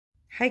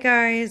Hi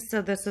guys,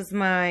 so this is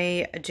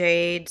my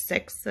Jade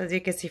 6, as you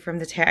can see from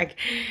the tag,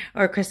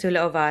 or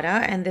Crassula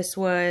ovata, and this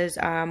was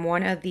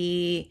one of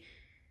the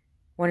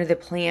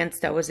plants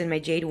that was in my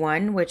Jade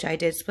 1, which I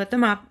did split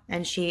them up,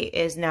 and she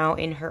is now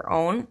in her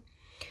own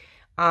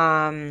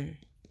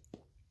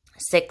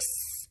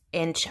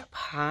 6-inch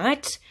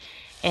pot,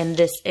 and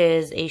this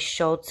is a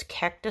Schultz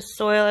cactus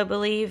soil, I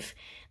believe,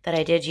 that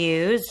I did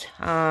use.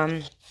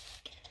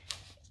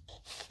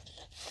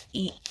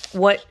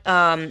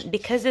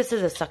 Because this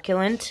is a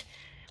succulent,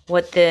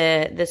 what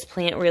this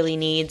plant really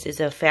needs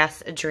is a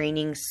fast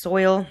draining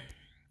soil,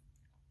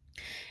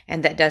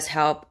 and that does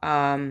help.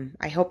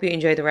 I hope you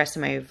enjoy the rest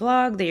of my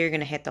vlog, that you're going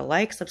to hit the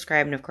like,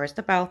 subscribe, and of course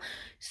the bell,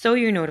 so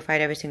you're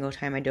notified every single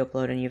time I do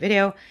upload a new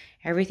video.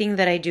 Everything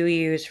that I do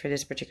use for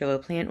this particular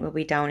plant will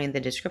be down in the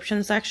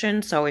description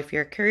section, so if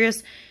you're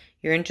curious,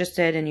 you're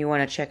interested, and you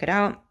want to check it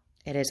out,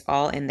 it is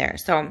all in there.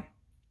 So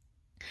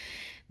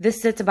this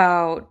sits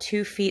about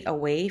 2 feet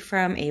away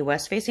from a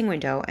west-facing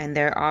window, and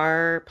there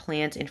are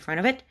plants in front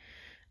of it.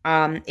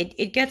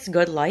 It gets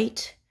good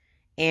light,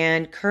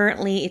 and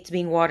currently it's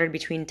being watered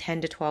between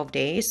 10 to 12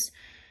 days.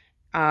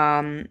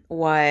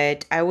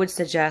 What I would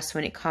suggest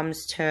when it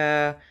comes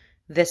to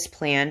this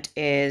plant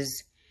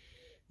is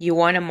you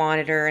want to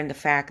monitor in the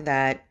fact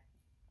that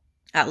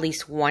at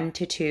least 1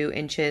 to 2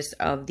 inches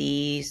of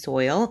the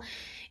soil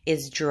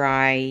is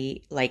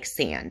dry like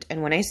sand.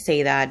 And when I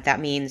say that, that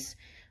means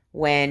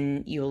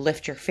when you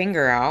lift your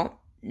finger out,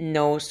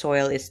 no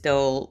soil is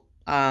still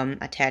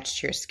attached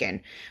to your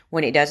skin.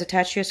 When it does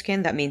attach to your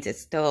skin, that means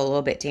it's still a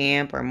little bit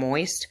damp or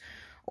moist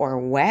or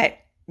wet,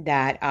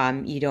 that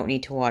you don't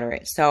need to water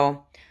it.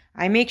 So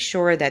I make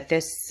sure that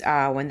this,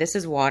 when this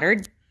is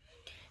watered,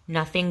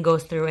 nothing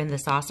goes through in the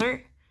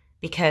saucer,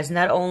 because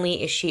not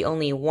only is she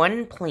only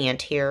one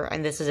plant here,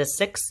 and this is a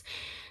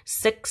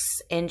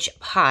 6-inch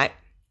pot,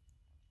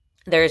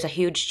 there's a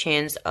huge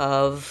chance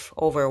of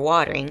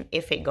overwatering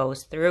if it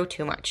goes through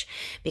too much.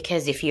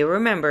 Because if you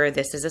remember,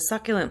 this is a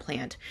succulent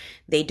plant.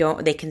 They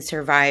can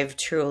survive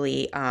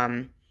truly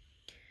not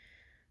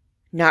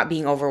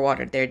being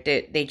overwatered.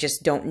 They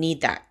just don't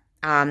need that.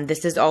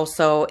 This is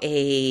also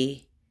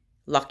a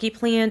lucky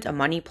plant, a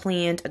money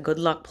plant, a good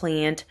luck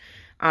plant.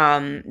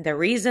 The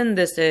reason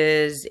this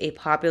is a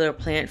popular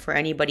plant for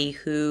anybody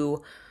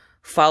who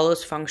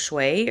follows feng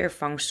shui or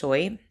feng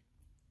shui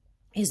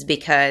is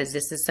because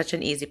this is such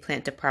an easy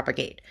plant to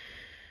propagate.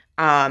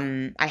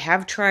 I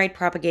have tried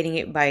propagating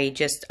it by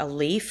just a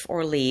leaf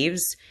or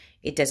leaves.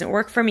 It doesn't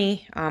work for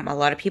me. A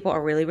lot of people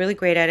are really, really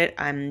great at it.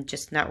 I'm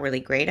just not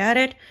really great at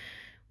it.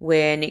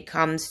 When it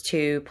comes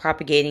to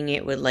propagating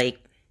it with, like,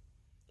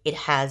 it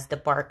has the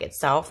bark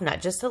itself,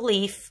 not just a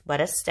leaf, but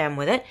a stem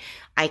with it,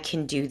 I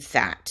can do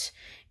that.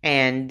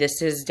 And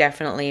this is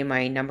definitely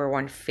my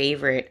 #1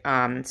 favorite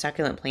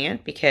succulent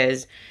plant,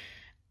 because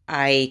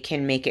I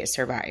can make it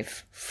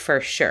survive for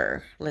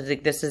sure.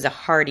 Like, this is a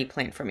hardy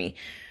plant for me.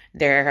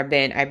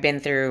 I've been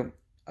through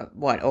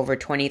over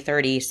 20,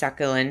 30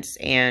 succulents,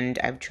 and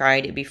I've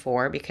tried it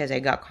before because I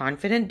got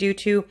confident due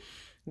to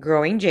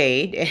growing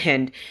jade,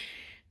 and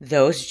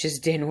those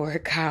just didn't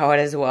work out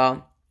as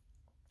well.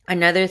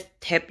 Another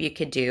tip you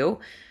could do,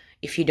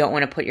 if you don't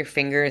want to put your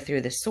finger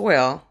through the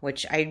soil,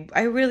 which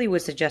I really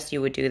would suggest you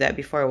would do that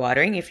before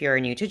watering if you're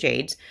new to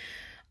jades,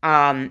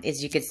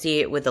 is you could see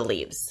it with the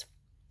leaves.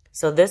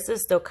 So this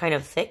is still kind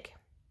of thick.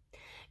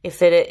 If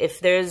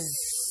there's,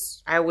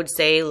 I would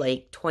say,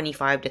 like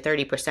 25 to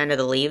 30% of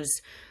the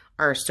leaves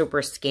are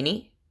super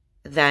skinny,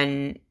 and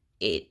then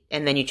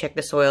you check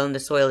the soil and the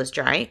soil is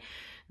dry,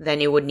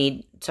 then it would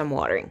need some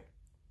watering.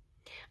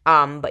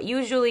 But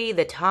usually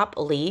the top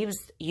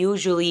leaves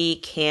usually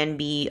can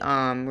be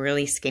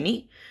really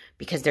skinny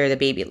because they're the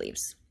baby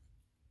leaves.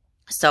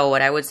 So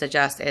what I would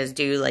suggest is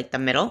do like the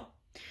middle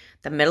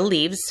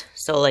leaves,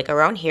 so like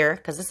around here,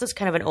 because this is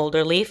kind of an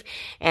older leaf,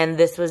 and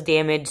this was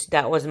damaged.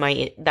 That was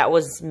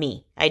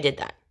me. I did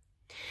that.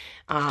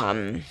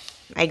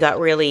 I got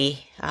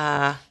really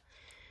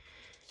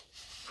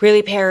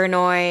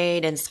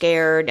paranoid and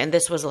scared, and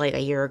this was like a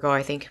year ago,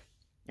 I think.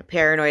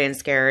 Paranoid and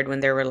scared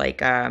when there were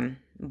like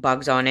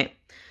bugs on it,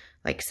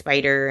 like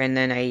spider, and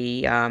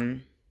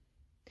then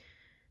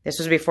this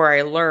was before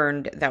I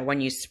learned that when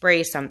you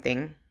spray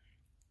something,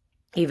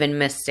 even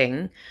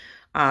misting,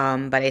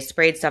 but I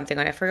sprayed something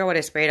on it. I forgot what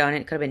I sprayed on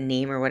it. It could have been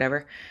neem or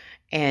whatever.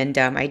 And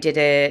I did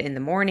it in the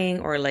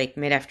morning or like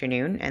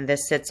mid-afternoon. And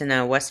this sits in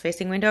a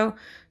west-facing window.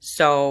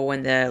 So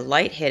when the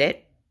light hit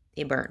it,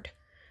 it burned.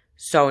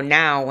 So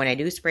now when I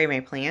do spray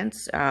my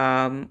plants,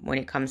 when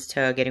it comes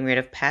to getting rid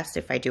of pests,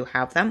 if I do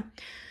have them,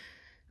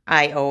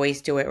 I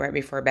always do it right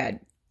before bed.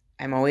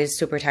 I'm always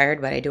super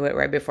tired, but I do it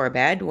right before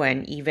bed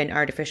when even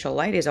artificial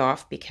light is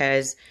off,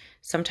 because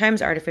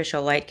sometimes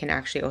artificial light can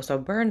actually also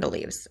burn the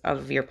leaves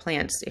of your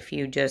plants if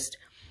you just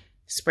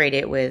sprayed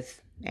it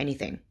with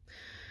anything.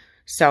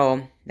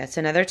 So that's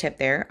another tip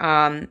there.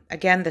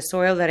 Again, the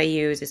soil that I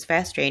use is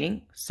fast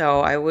draining.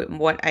 So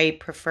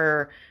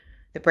the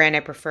brand I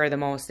prefer the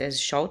most is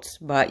Schultz,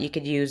 but you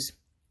could use,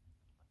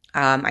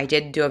 I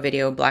did do a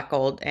video, black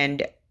gold,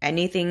 and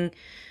anything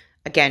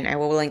Again, I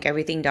will link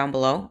everything down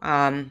below.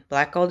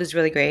 Black Gold is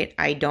really great.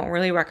 I don't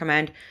really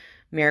recommend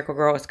Miracle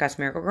Grow or Scott's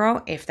Miracle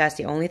Grow. If that's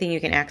the only thing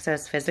you can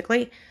access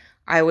physically,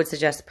 I would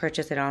suggest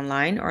purchase it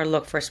online or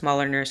look for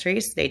smaller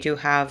nurseries. They do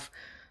have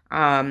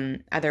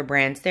other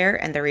brands there.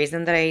 And the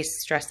reason that I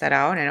stress that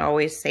out and I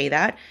always say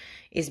that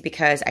is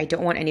because I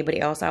don't want anybody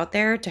else out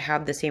there to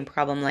have the same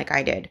problem like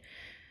I did.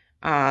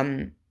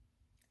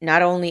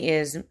 Not only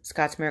is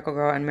Scott's Miracle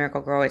Grow and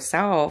Miracle Grow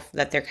itself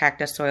that their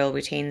cactus soil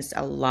retains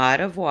a lot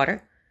of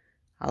water.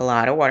 A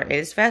lot of water. It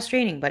is fast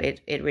draining, but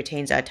it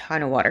retains a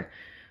ton of water.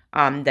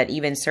 That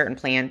even certain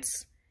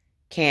plants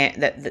can't,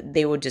 that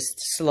they would just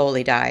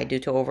slowly die due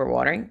to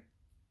overwatering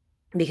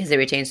because they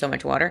retain so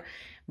much water.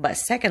 But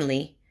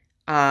secondly,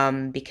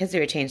 because they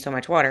retain so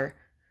much water,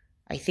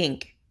 I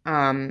think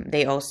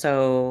they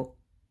also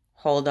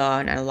hold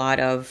on a lot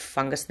of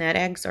fungus gnat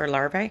eggs or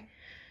larvae.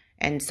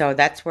 And so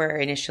that's where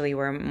initially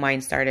where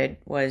mine started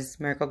was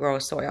Miracle Grow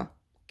soil.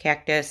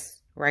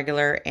 Cactus,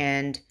 regular,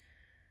 and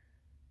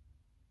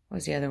what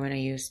was the other one I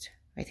used?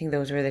 I think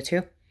those were the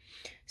two.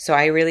 So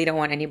I really don't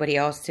want anybody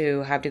else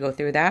to have to go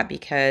through that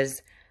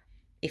because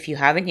if you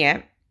haven't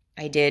yet,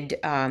 I did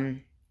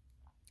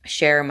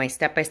share my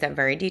step-by-step,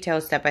 very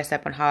detailed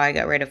step-by-step on how I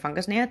got rid of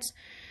fungus gnats.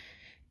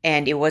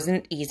 And it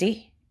wasn't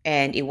easy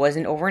and it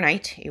wasn't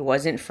overnight. It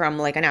wasn't from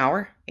like an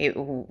hour. It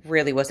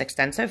really was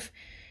extensive.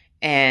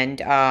 And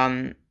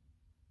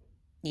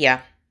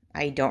yeah,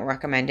 I don't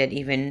recommend it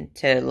even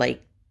to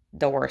like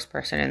the worst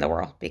person in the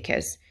world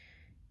because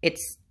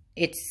it's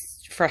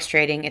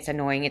frustrating, it's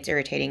annoying, it's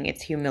irritating,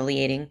 it's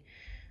humiliating,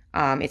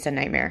 it's a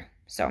nightmare.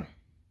 So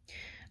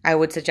I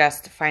would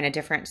suggest find a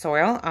different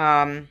soil.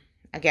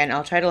 Again,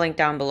 I'll try to link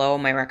down below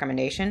my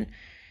recommendation.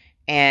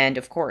 And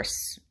of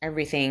course,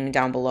 everything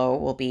down below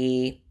will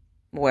be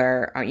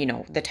where, you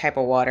know, the type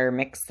of water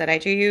mix that I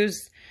do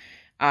use,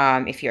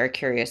 if you are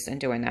curious in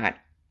doing that.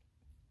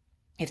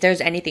 If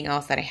there's anything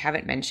else that I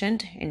haven't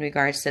mentioned in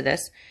regards to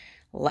this,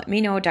 let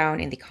me know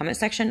down in the comment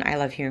section. I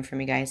love hearing from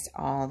you guys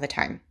all the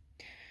time.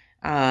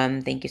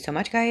 Thank you so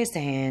much, guys,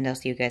 and I'll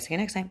see you guys again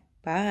next time.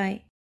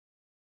 Bye.